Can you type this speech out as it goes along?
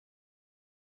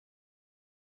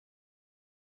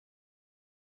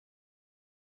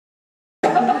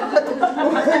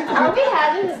Are we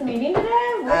having this meeting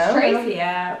today? Where's Tracy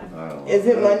at? Is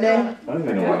it Monday? I don't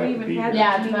even know why I could be here.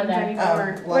 Yeah, it's Monday.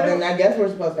 Well, then I guess we're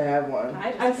supposed to have one.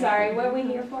 I'm sorry, what are we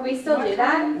here for? We still do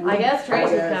that? I guess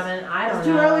Tracy's coming. I don't know. It's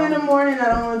too early in the morning. I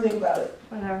don't want to think about it.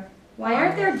 Whatever. Why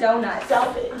aren't there donuts?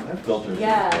 Selfish. I filtered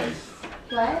Yes.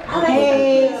 What?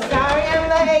 Hey, sorry I'm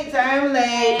late. Sorry I'm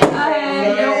late.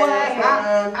 You know what?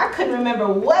 I couldn't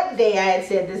remember what day I had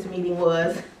said this meeting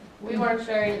was. We weren't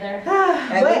sure either.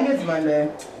 I think it's Monday.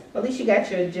 Well, at least you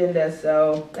got your agenda,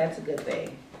 so that's a good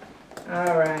thing.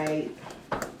 All right.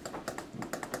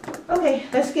 Okay,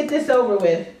 let's get this over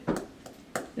with.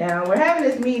 Now, we're having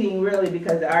this meeting really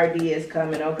because the RD is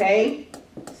coming, okay?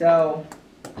 So,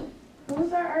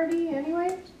 who's our RD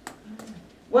anyway?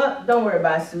 Well, don't worry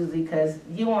about Susie, because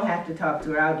you won't have to talk to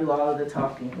her. I'll do all of the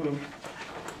talking.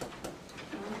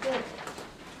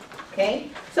 Okay,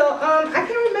 so I can't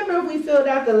remember if we filled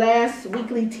out the last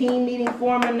weekly team meeting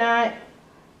form or not.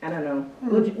 I don't know.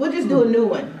 We'll just do a new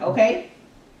one, okay?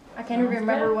 I can't even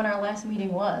remember when our last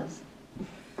meeting was.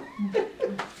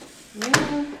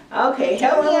 Okay,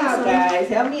 help me out, guys.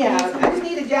 Help me out. I just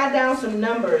need to jot down some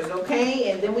numbers,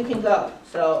 okay? And then we can go.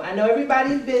 So I know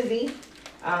everybody's busy,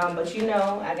 but you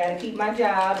know, I got to keep my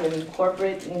job, and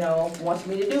corporate, you know, wants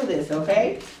me to do this,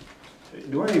 okay?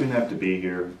 Do I even have to be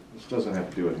here? This doesn't have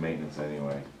to do with maintenance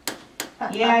anyway.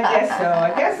 Yeah, I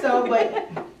guess so, but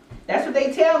that's what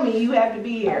they tell me, you have to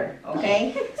be here,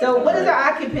 okay? So what is our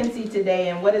occupancy today,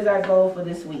 and what is our goal for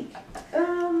this week?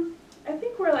 I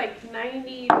think we're like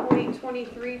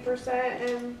 90.23%,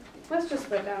 and let's just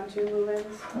put down 2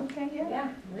 move-ins. Okay, Yeah.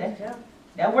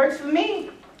 that works for me.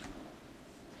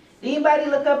 Did anybody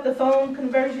look up the phone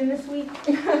conversion this week?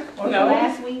 Or No.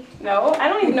 last week? No, I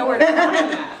don't even know where to find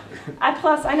that.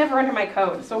 I never enter my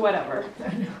code, so whatever.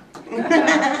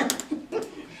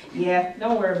 Yeah,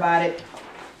 don't worry about it.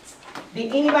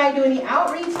 Did anybody do any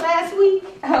outreach last week?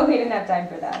 Oh, we didn't have time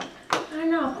for that. I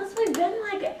know. Plus, we've been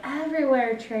like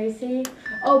everywhere, Tracy.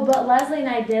 Oh, but Leslie and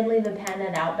I did leave a pen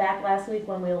at Outback last week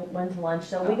when we went to lunch,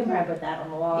 so we can probably put that on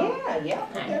the wall. Yeah,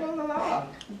 put that on the log.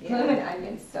 Bloom and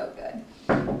Onion's so good.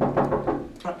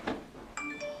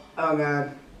 Oh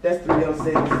God, that's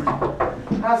 306.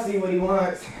 I'll see what he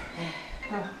wants.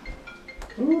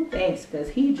 Ooh, thanks, cause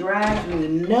he drives me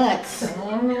nuts.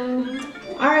 All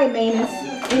right, Manus.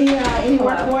 Any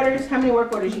work orders? How many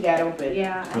work orders you got open?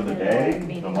 Yeah. For the day,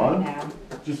 the month?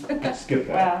 Just skip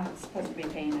that. Well, it's supposed to be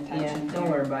paying Yeah, attention. don't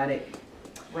worry about it.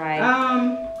 Right.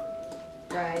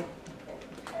 Right.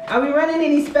 Are we running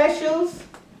any specials?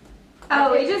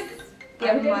 Oh, we just give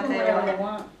them Give what them they whatever they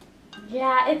want. want.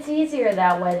 Yeah, it's easier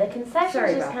that way. The concessions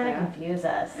Sorry just about kind of that. confuse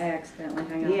us. I accidentally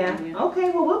hung up Yeah. on you. Okay,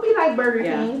 well we'll be like Burger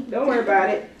Yeah. King. Don't worry about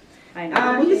it. I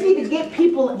know. We just need to get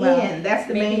people Well, in. That's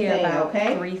the main Maybe thing, about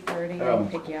okay? 3:30, I'll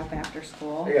pick you up after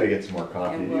school. I gotta get some more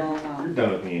coffee. And You're, we'll, you're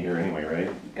done with me here anyway,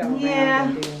 right? Go around Yeah.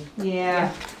 and do.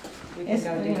 Yeah. We can It's,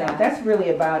 go you do know, that. that's really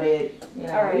about it. You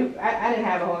know, All right. I didn't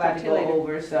have a whole lot to Talk to you go later.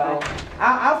 over, so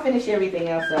I'll finish everything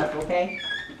else up, okay?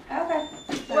 Okay.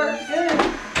 Works good.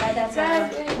 Right, that's all.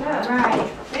 All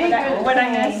right. What I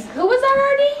miss? Who was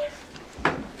already?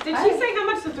 Did she say how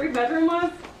much the 3-bedroom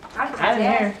was? I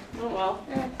didn't hear. Oh well.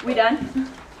 We done?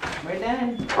 We're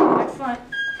done. Excellent.